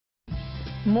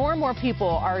More and more people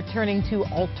are turning to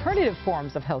alternative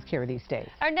forms of healthcare these days.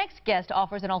 Our next guest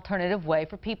offers an alternative way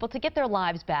for people to get their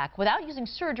lives back without using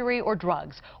surgery or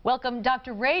drugs. Welcome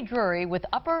Dr. Ray Drury with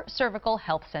Upper Cervical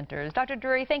Health Centers. Dr.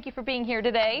 Drury, thank you for being here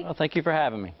today. Well, thank you for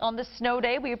having me. On this snow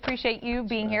day, we appreciate you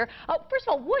being here. First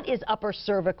of all, what is upper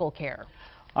cervical care?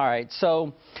 All right,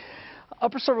 so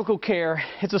upper cervical care,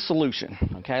 it's a solution,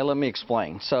 okay? Let me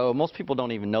explain. So most people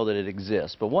don't even know that it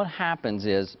exists, but what happens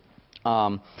is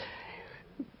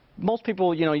most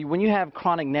people, you know, when you have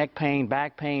chronic neck pain,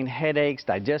 back pain, headaches,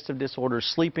 digestive disorders,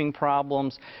 sleeping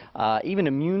problems, even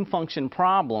immune function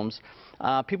problems,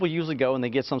 people usually go and they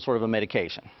get some sort of a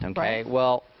medication, okay? Right.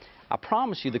 Well, I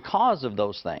promise you the cause of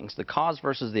those things, the cause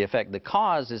versus the effect, the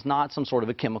cause is not some sort of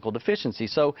a chemical deficiency.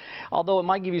 So although it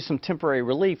might give you some temporary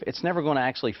relief, it's never going to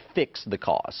actually fix the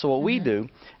cause. So what we do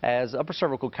as upper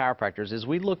cervical chiropractors is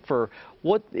we look for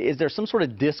is there some sort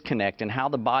of disconnect in how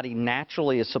the body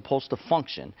naturally is supposed to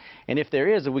function. And if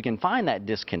there is, if we can find that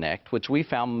disconnect, which we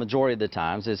found the majority of the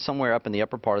times is somewhere up in the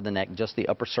upper part of the neck, just the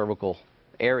upper cervical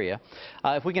area.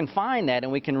 If we can find that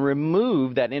and we can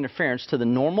remove that interference to the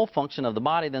normal function of the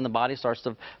body, then the body starts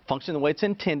to function the way it's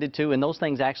intended to, and those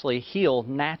things actually heal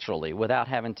naturally without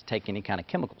having to take any kind of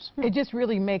chemicals. It just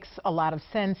really makes a lot of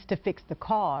sense to fix the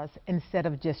cause instead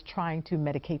of just trying to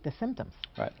medicate the symptoms.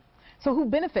 Right. So who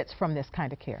benefits from this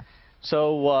kind of care?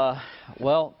 So,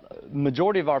 well,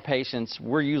 majority of our patients,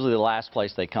 we're usually the last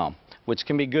place they come, which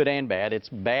can be good and bad. It's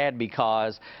bad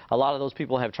because a lot of those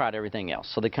people have tried everything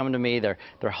else. So they come to me, they're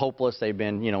hopeless, they've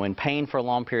been, you know, in pain for a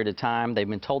long period of time, they've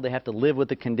been told they have to live with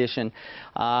the condition.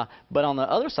 But on the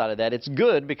other side of that, it's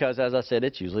good because, as I said,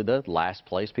 it's usually the last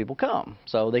place people come.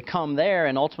 So they come there,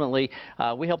 and ultimately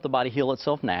we help the body heal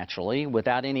itself naturally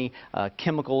without any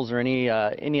chemicals or any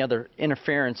other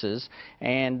interferences,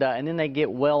 and then they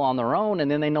get well on their own,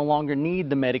 and then they no longer need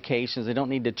the medications. They don't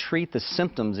need to treat the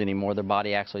symptoms anymore. Their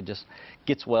body actually just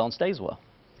gets well and stays well.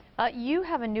 You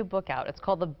have a new book out. It's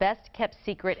called The Best Kept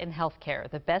Secret in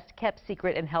Healthcare. The Best Kept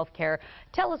Secret in Healthcare.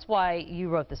 Tell us why you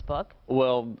wrote this book.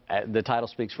 Well, the title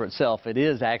speaks for itself. It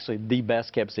is actually the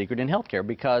best kept secret in healthcare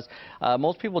because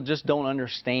most people just don't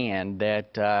understand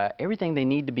that everything they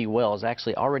need to be well is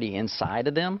actually already inside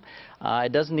of them.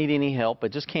 It doesn't need any help.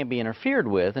 It just can't be interfered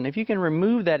with. And if you can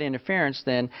remove that interference,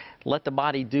 then let the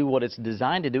body do what it's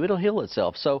designed to do. It'll heal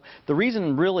itself. So the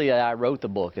reason really I wrote the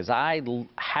book is I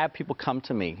have people come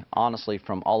to me, honestly,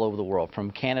 from all over the world, from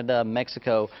Canada,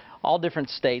 Mexico, all different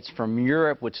states, from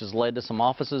Europe, which has led to some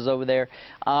offices over there.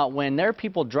 When there are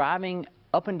people driving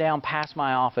up and down past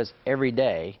my office every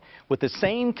day with the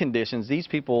same conditions these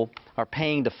people are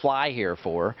paying to fly here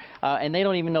for, and they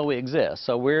don't even know we exist.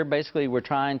 So we're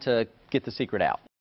trying to get the secret out.